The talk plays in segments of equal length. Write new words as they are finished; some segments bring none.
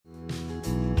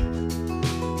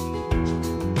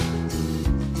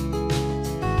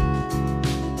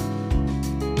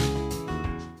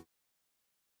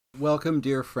Welcome,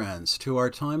 dear friends, to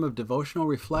our time of devotional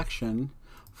reflection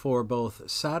for both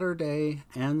Saturday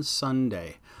and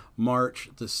Sunday,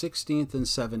 March the 16th and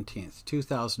 17th,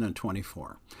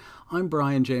 2024. I'm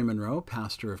Brian J. Munro,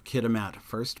 pastor of Kitimat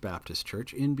First Baptist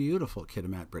Church in beautiful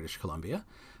Kitimat, British Columbia,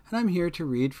 and I'm here to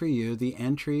read for you the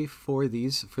entry for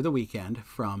the weekend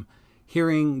from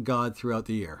Hearing God Throughout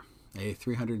the Year, a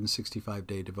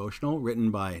 365-day devotional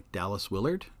written by Dallas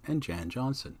Willard and Jan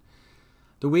Johnson.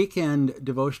 The weekend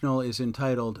devotional is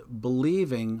entitled,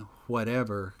 Believing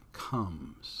Whatever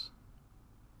Comes.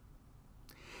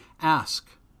 Ask,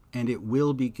 and it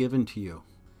will be given to you.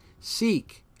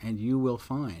 Seek, and you will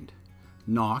find.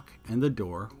 Knock, and the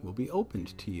door will be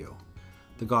opened to you.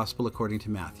 The Gospel according to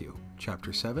Matthew,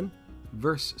 chapter 7,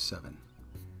 verse 7.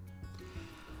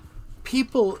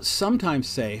 People sometimes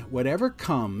say whatever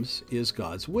comes is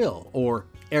God's will, or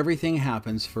everything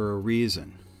happens for a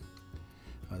reason.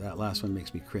 That last one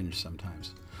makes me cringe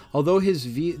sometimes. Although this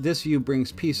view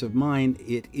brings peace of mind,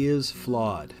 it is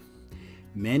flawed.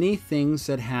 Many things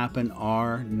that happen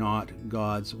are not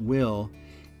God's will,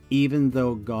 even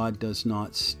though God does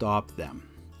not stop them.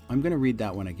 I'm going to read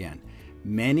that one again.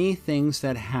 Many things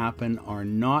that happen are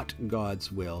not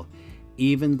God's will,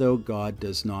 even though God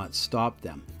does not stop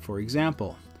them. For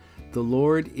example, the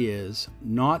Lord is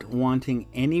not wanting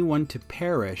anyone to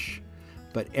perish,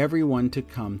 but everyone to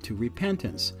come to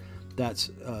repentance. That's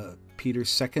Peter's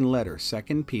second letter,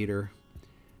 2 Peter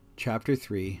chapter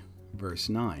 3, verse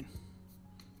 9.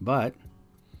 But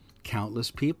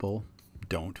countless people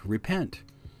don't repent.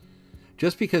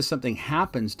 Just because something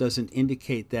happens doesn't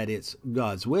indicate that it's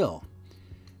God's will.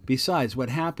 Besides, what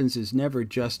happens is never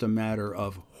just a matter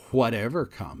of whatever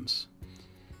comes.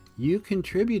 You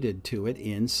contributed to it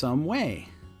in some way.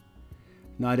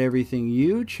 Not everything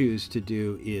you choose to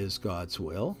do is God's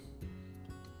will,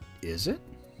 is it?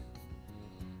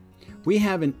 We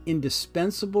have an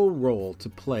indispensable role to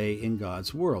play in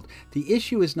God's world. The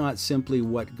issue is not simply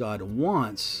what God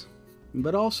wants,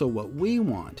 but also what we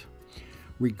want.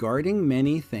 Regarding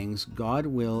many things, God's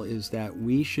will is that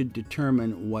we should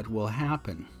determine what will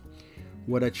happen.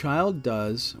 What a child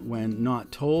does when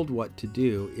not told what to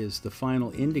do is the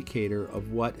final indicator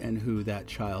of what and who that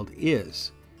child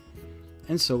is.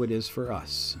 And so it is for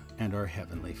us and our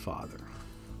Heavenly Father.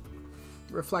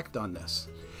 Reflect on this.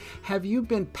 Have you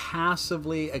been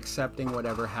passively accepting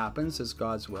whatever happens as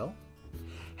God's will?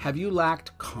 Have you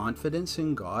lacked confidence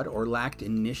in God or lacked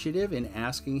initiative in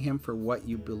asking Him for what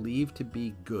you believe to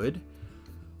be good,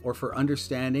 or for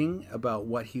understanding about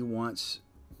what He wants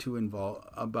to involve,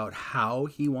 about how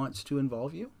He wants to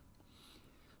involve you?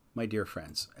 My dear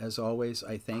friends, as always,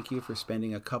 I thank you for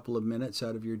spending a couple of minutes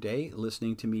out of your day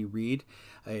listening to me read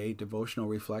a devotional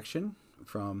reflection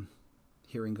from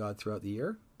Hearing God Throughout the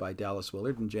Year by Dallas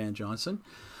Willard and Jan Johnson.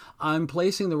 I'm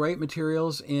placing the right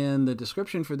materials in the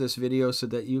description for this video so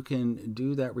that you can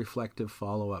do that reflective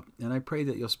follow-up. And I pray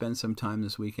that you'll spend some time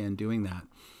this weekend doing that.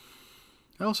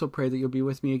 I also pray that you'll be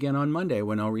with me again on Monday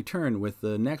when I'll return with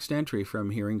the next entry from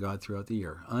Hearing God Throughout the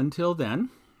Year. Until then,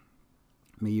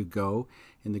 may you go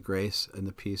in the grace and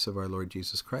the peace of our Lord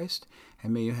Jesus Christ,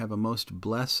 and may you have a most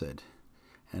blessed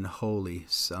and holy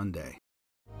Sunday.